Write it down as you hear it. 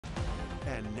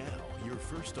And now, your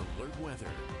first alert weather.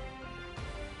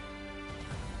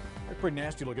 Pretty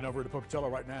nasty looking over at Pocatello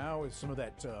right now with some of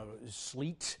that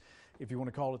sleet, if you want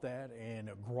to call it that, and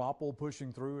a grapple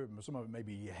pushing through it. Some of it may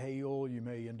be hail. You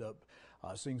may end up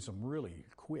seeing some really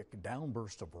quick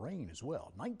downbursts of rain as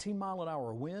well.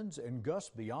 19-mile-an-hour winds and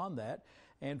gusts beyond that,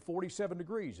 and 47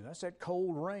 degrees. And that's that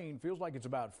cold rain. Feels like it's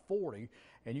about 40,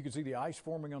 and you can see the ice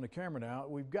forming on the camera now.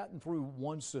 We've gotten through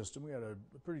one system. We had a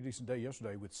pretty decent day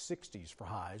yesterday with 60s for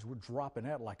highs. We're dropping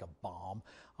that like a bomb,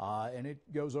 and it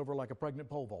goes over like a pregnant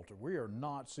pole vaulter. We are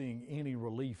not seeing any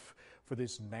relief for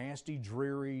this nasty,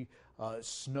 dreary,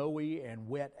 snowy and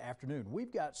wet afternoon.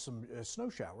 We've got some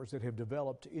snow showers that have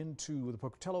developed into the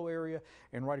Pocatello area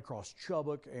and right across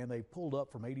Chubbuck, and they pulled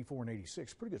up from 84 and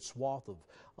 86. Pretty good swath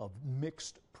of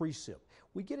mixed precip.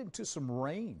 We get into some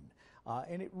rain,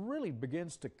 and it really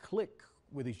begins to click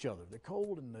with each other. The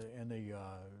cold and the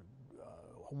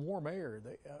warm air,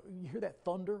 you hear that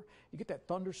thunder, you get that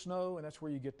thunder snow, and that's where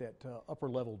you get that upper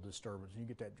level disturbance. You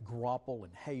get that grapple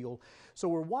and hail. So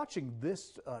we're watching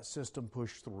this system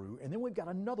push through, and then we've got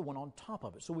another one on top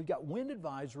of it. So we've got wind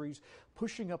advisories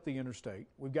pushing up the interstate.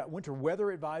 We've got winter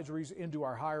weather advisories into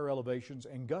our higher elevations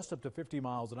and gusts up to 50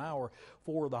 miles an hour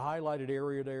for the highlighted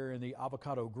area there in the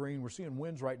avocado green. We're seeing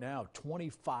winds right now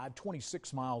 25,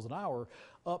 26 miles an hour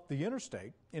up the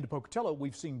interstate. Into Pocatello,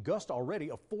 we've seen gusts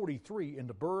already of 43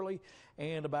 into Burley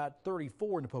and about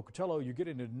 34 into Pocatello. You get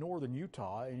into northern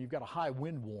Utah and you've got a high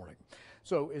wind warning.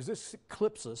 So as this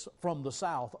clips us from the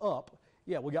south up,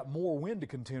 yeah, we got more wind to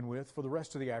contend with for the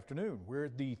rest of the afternoon. We're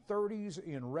at the 30s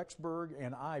in Rexburg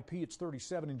and IP. It's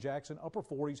 37 in Jackson, upper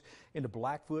 40s into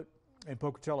Blackfoot and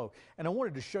Pocatello. And I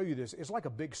wanted to show you this. It's like a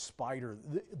big spider.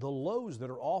 The lows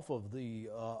that are off of the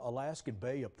Alaskan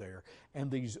Bay up there and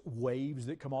these waves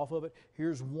that come off of it.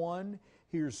 Here's one,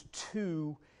 here's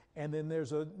two, and then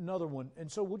there's another one.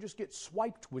 And so we'll just get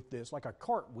swiped with this like a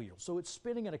cartwheel. So it's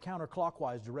spinning in a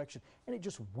counterclockwise direction, and it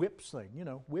just whips things, you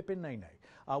know, whip and nay-nay.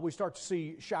 We start to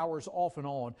see showers off and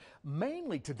on.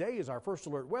 Mainly today is our first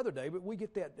alert weather day, but we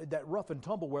get that rough and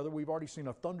tumble weather. We've already seen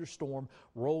a thunderstorm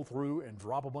roll through and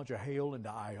drop a bunch of hail into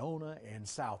Iona and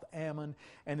South Ammon.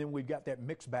 And then we've got that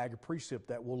mixed bag of precip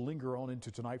that will linger on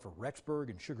into tonight for Rexburg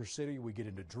and Sugar City. We get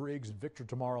into Driggs and Victor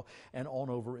tomorrow and on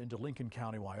over into Lincoln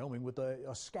County, Wyoming with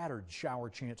a scattered shower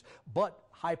chance, but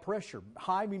high pressure.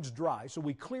 High means dry, so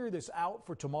we clear this out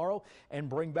for tomorrow and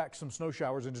bring back some snow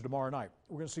showers into tomorrow night.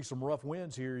 We're going to see some rough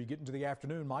winds here. You get into the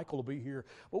afternoon, Michael will be here,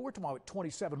 but we're talking about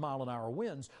 27-mile-an-hour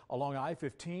winds along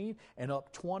I-15 and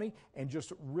up 20, and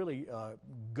just really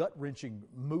gut-wrenching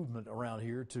movement around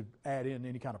here to add in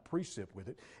any kind of precip with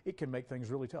it. It can make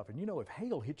things really tough. And you know, if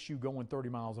hail hits you going 30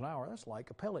 miles an hour, that's like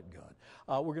a pellet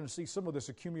gun. We're going to see some of this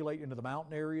accumulate into the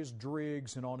mountain areas,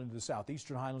 Driggs, and on into the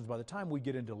southeastern highlands. By the time we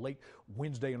get into late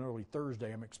Wednesday and early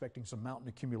Thursday, I'm expecting some mountain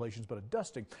accumulations, but a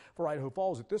dusting for Idaho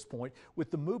Falls at this point with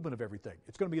the movement of everything.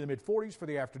 It's going to be in the mid-40s for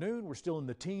the afternoon. We're still in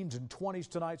the teens and 20s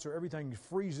tonight, so everything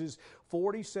freezes.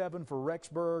 47 for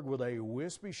Rexburg with a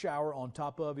wispy shower on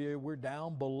top of you. We're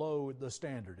down below the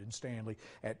standard in Stanley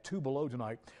at 2 below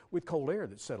tonight with cold air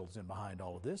that settles in behind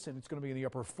all of this, and it's going to be in the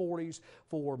upper 40s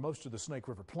for most of the Snake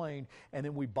River Plain, and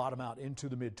then we bottom out into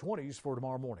the mid-20s for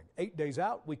tomorrow morning. 8 days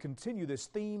out, we continue this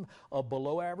theme of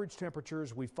below average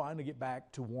temperatures. We finally get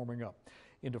back to warming up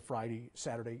into Friday,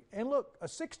 Saturday, and look, a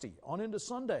 60 on into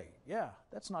Sunday. Yeah,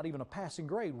 that's not even a passing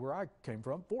grade where I came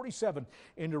from. 47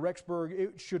 into Rexburg.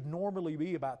 It should normally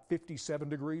be about 57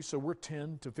 degrees, so we're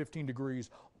 10 to 15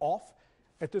 degrees off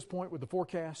at this point with the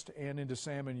forecast. And into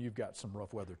Salmon, you've got some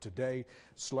rough weather today,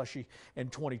 slushy,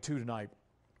 and 22 tonight.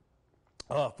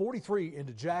 43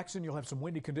 into Jackson. You'll have some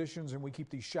windy conditions, and we keep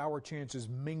these shower chances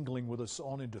mingling with us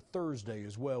on into Thursday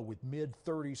as well with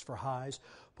mid-30s for highs.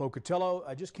 Pocatello,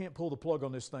 I just can't pull the plug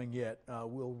on this thing yet.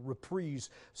 We'll reprise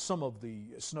some of the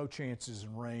snow chances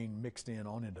and rain mixed in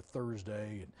on into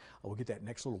Thursday, and we'll get that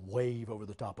next little wave over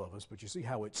the top of us. But you see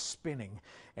how it's spinning,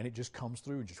 and it just comes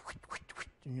through and just,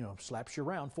 you know, slaps you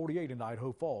around. 48 in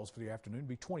Idaho Falls for the afternoon.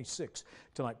 Be 26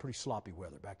 tonight. Pretty sloppy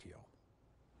weather. Back to you.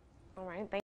 All right.